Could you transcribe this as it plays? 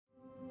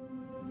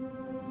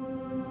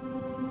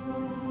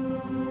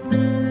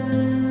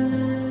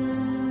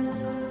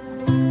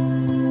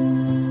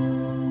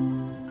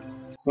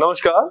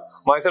Namaskar,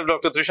 myself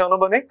Dr. Trishanu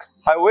Banik.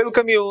 I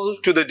welcome you all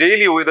to the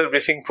daily weather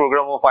briefing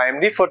program of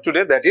IMD for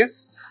today, that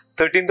is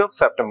 13th of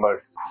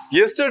September.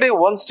 Yesterday,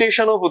 one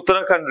station of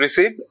Uttarakhand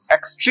received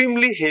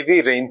extremely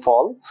heavy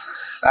rainfall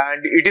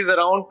and it is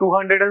around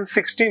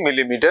 260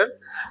 millimeter,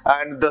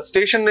 and the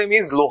station name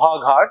is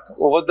Lohaghat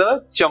over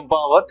the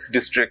Champawat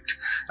district.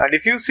 And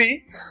if you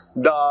see,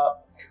 the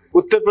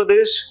Uttar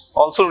Pradesh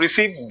also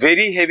received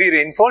very heavy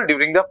rainfall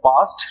during the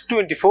past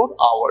 24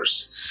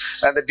 hours.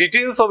 And the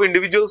details of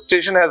individual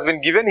station has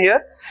been given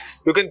here.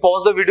 You can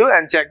pause the video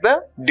and check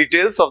the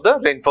details of the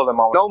rainfall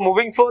amount. Now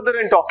moving further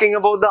and talking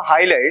about the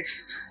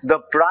highlights, the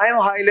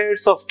prime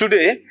highlights of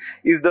today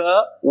is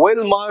the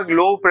well-marked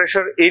low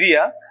pressure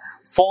area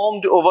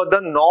formed over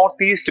the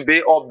northeast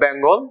Bay of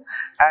Bengal,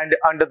 and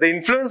under the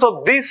influence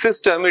of this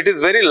system, it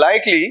is very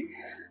likely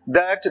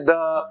that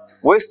the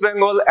West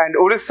Bengal and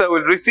Odisha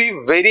will receive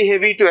very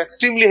heavy to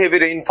extremely heavy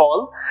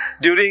rainfall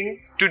during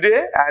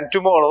today and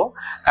tomorrow,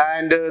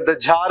 and the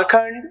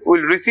Jharkhand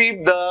will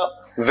receive the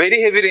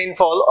very heavy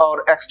rainfall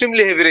or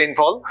extremely heavy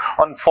rainfall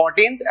on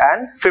 14th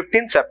and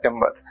 15th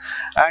September.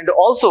 And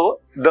also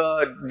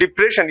the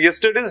depression,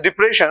 yesterday's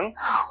depression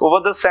over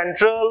the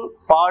central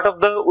part of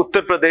the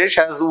Uttar Pradesh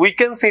has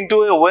weakened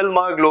into a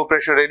well-marked low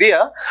pressure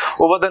area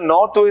over the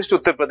northwest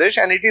Uttar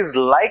Pradesh, and it is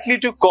likely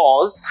to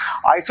cause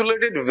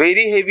isolated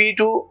very heavy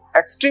to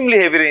extremely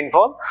heavy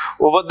rainfall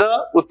over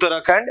the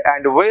Uttarakhand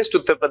and West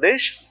Uttar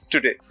Pradesh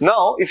today.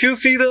 Now, if you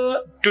see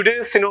the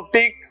today's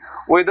synoptic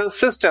weather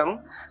system,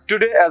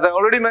 today, as I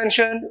already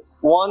mentioned,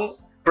 one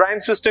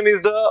prime system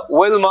is the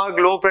well-marked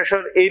low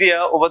pressure area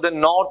over the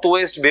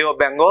northwest Bay of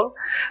Bengal,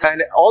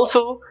 and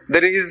also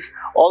there is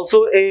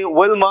also a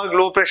well-marked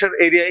low pressure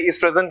area is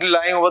presently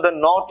lying over the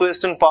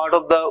northwestern part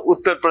of the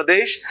Uttar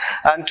Pradesh.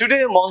 And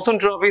today monsoon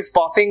trough is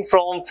passing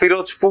from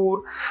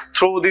Firozpur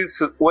through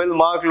this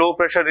well-marked low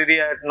pressure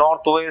area at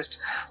northwest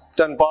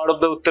part of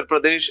the Uttar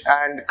Pradesh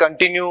and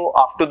continue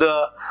after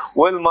the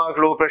well-marked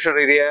low pressure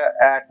area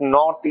at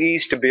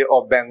northeast Bay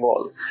of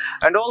Bengal.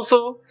 And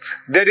also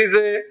there is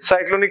a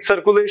cyclonic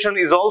circulation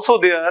is also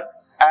there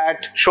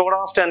at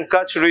Saurashtra and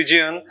Kutch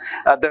region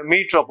at the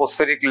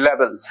mid-tropospheric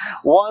level.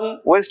 One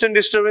western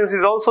disturbance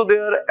is also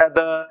there at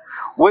the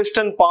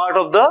western part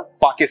of the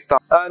Pakistan.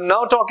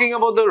 Now talking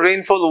about the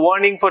rainfall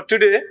warning for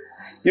today,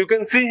 you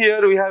can see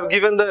here we have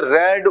given the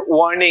red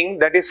warning,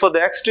 that is for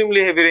the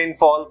extremely heavy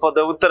rainfall for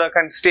the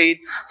Uttarakhand state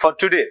for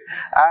today.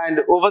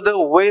 And over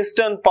the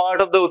western part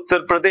of the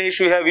Uttar Pradesh,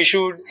 we have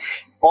issued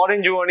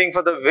orange warning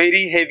for the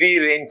very heavy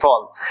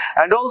rainfall.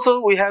 And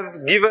also we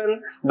have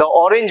given the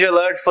orange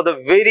alert for the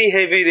very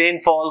heavy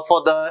rainfall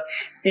for the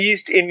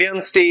East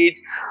Indian state,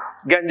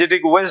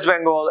 Gangetic West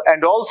Bengal,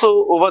 and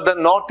also over the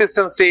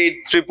northeastern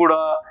state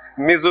Tripura,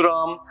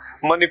 Mizoram,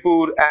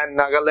 Manipur and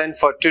Nagaland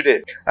for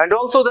today. And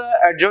also the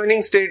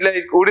adjoining state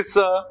like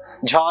Odisha,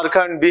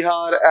 Jharkhand,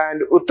 Bihar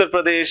and Uttar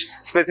Pradesh,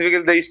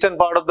 specifically the eastern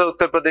part of the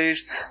Uttar Pradesh,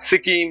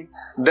 Sikkim,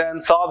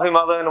 then South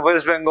Himalayan,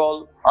 West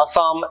Bengal,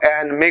 Assam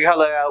and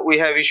Meghalaya, we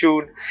have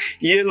issued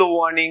yellow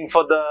warning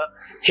for the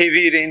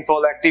heavy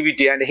rainfall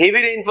activity. And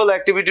heavy rainfall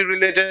activity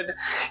related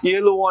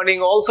yellow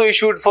warning also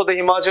issued for the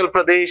Himachal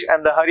Pradesh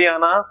and the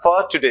Haryana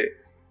for today.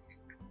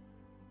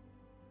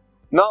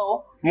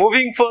 Now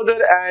moving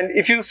further, and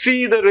if you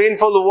see the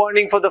rainfall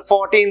warning for the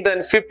 14th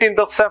and 15th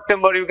of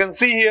September, you can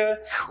see here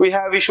we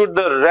have issued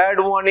the red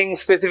warning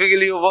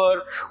specifically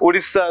over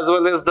Odisha as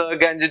well as the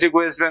Gangetic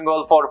West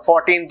Bengal for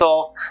 14th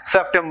of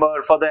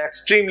September for the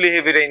extremely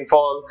heavy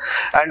rainfall.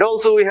 And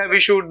also we have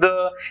issued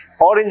the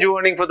orange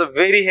warning for the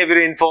very heavy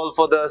rainfall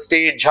for the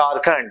state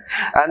Jharkhand,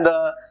 and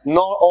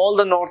all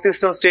the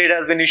northeastern state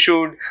has been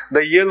issued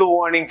the yellow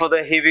warning for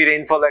the heavy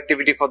rainfall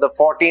activity for the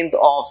 14th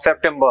of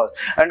September.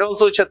 And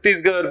also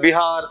Chhattisgarh,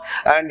 Bihar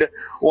and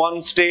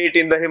one state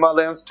in the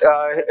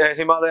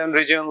Himalayan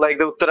region like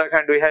the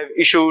Uttarakhand, we have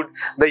issued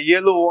the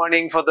yellow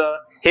warning for the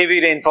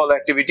heavy rainfall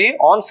activity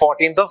on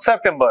 14th of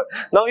September.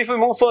 Now if we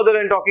move further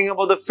and talking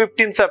about the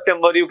 15th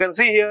September, you can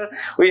see here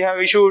we have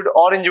issued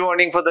orange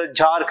warning for the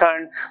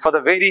Jharkhand for the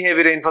very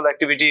heavy rainfall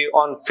activity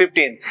on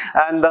 15th,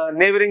 and the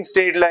neighboring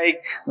state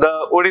like the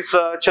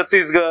Odisha,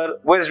 Chhattisgarh,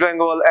 West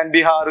Bengal and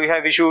Bihar, we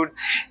have issued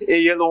a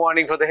yellow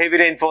warning for the heavy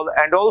rainfall,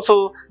 and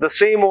also the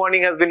same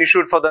warning has been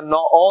issued for the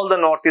all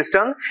the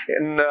northeastern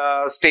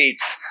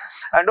states.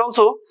 And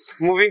also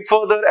moving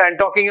further and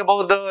talking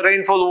about the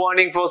rainfall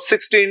warning for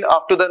 16th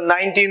up to the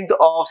 19th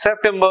of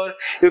September,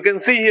 you can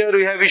see here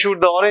we have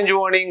issued the orange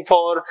warning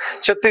for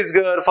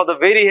Chhattisgarh for the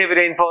very heavy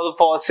rainfall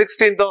for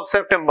 16th of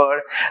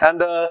September, and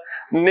the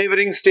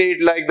neighboring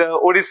state like the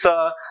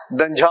Odisha,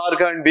 then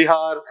Jharkhand,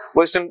 Bihar,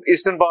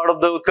 eastern part of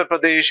the Uttar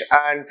Pradesh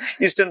and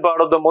eastern part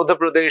of the Madhya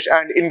Pradesh,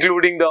 and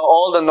including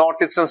all the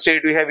northeastern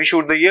state, we have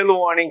issued the yellow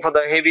warning for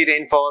the heavy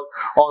rainfall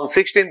on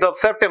 16th of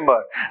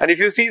September. And if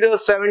you see the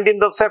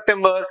 17th of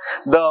September,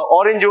 the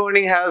orange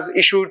warning has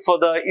issued for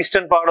the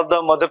eastern part of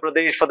the Madhya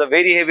Pradesh for the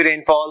very heavy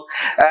rainfall,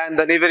 and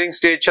the neighboring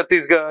state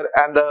Chhattisgarh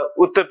and the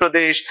Uttar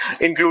Pradesh,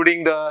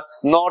 including the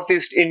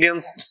northeast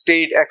Indian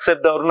state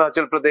except the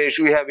Arunachal Pradesh,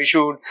 we have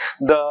issued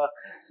the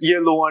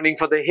yellow warning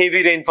for the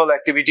heavy rainfall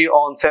activity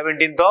on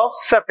 17th of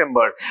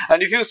September.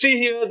 And if you see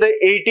here, the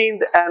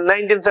 18th and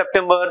 19th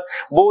September,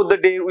 both the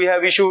day we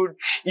have issued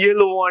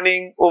yellow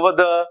warning over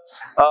the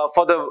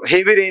for the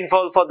heavy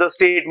rainfall for the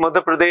state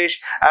Madhya Pradesh,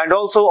 and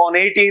also on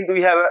 18th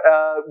we have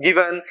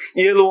given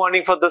yellow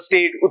warning for the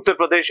state Uttar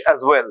Pradesh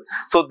as well.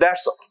 So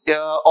that's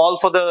all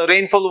for the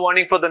rainfall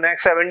warning for the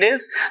next 7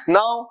 days.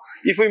 Now,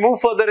 if we move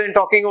further in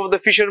talking about the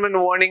fishermen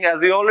warning, as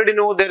we already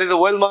know, there is a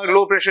well-marked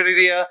low pressure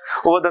area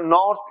over the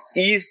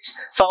northeast,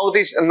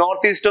 southeast,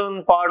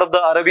 northeastern part of the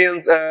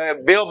Arabian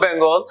Bay of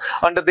Bengal.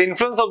 Under the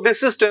influence of this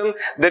system,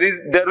 there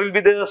will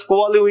be the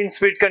squally wind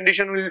speed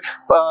condition will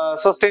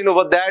sustain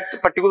over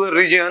that particular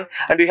region,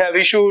 and we have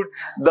issued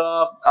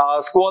the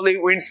squally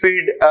wind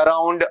speed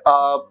around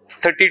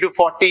 30 to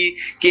 40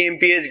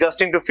 kmph,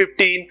 gusting to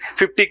 50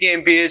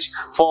 kmph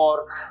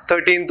for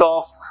 13th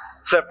of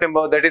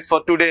September, that is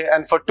for today.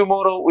 And for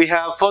tomorrow we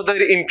have further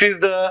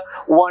increased the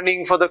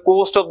warning for the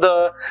coast of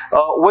the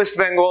West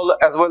Bengal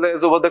as well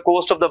as over the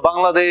coast of the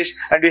Bangladesh,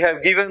 and we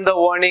have given the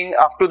warning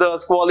up to the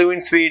squally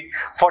wind speed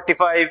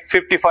 45,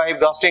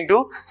 55 gusting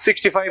to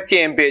 65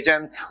 kmph,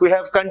 and we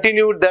have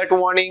continued that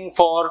warning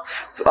for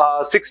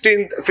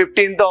 16th,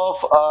 15th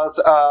of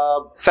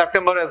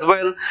September as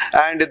well,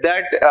 and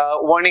that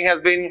warning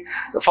has been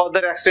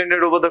further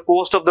extended over the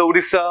coast of the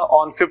Odisha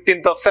on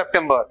 15th of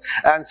September,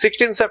 and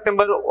 16th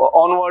September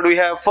onward we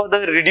have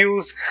further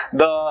reduced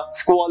the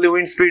squally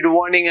wind speed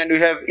warning, and we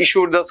have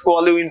issued the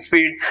squally wind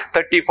speed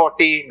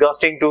 30-40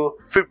 gusting to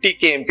 50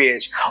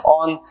 kmph.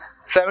 On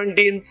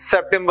 17th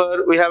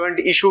September we haven't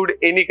issued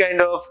any kind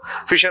of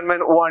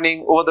fisherman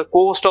warning over the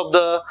coast of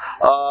the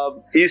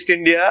East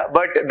India,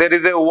 but there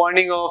is a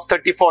warning of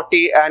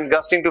 30-40 and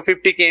gusting to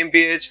 50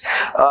 kmph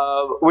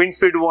wind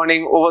speed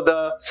warning over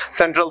the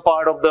central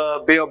part of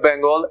the Bay of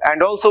Bengal,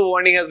 and also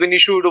warning has been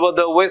issued over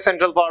the west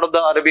central part of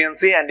the Arabian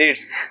Sea and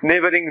its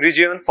neighboring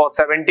region for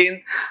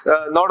 17th,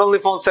 not only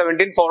for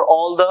 17th, for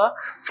all the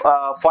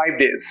 5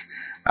 days.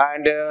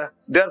 And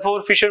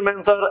therefore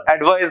fishermen are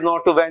advised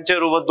not to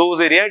venture over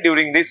those areas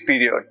during this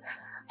period.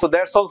 So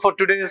that's all for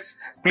today's.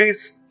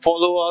 Please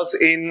follow us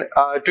in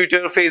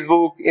Twitter,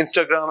 Facebook,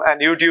 Instagram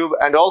and YouTube,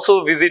 and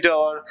also visit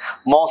our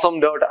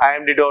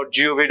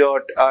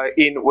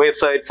mausam.imd.gov.in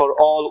website for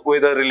all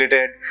weather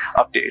related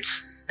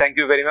updates. Thank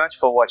you very much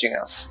for watching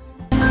us.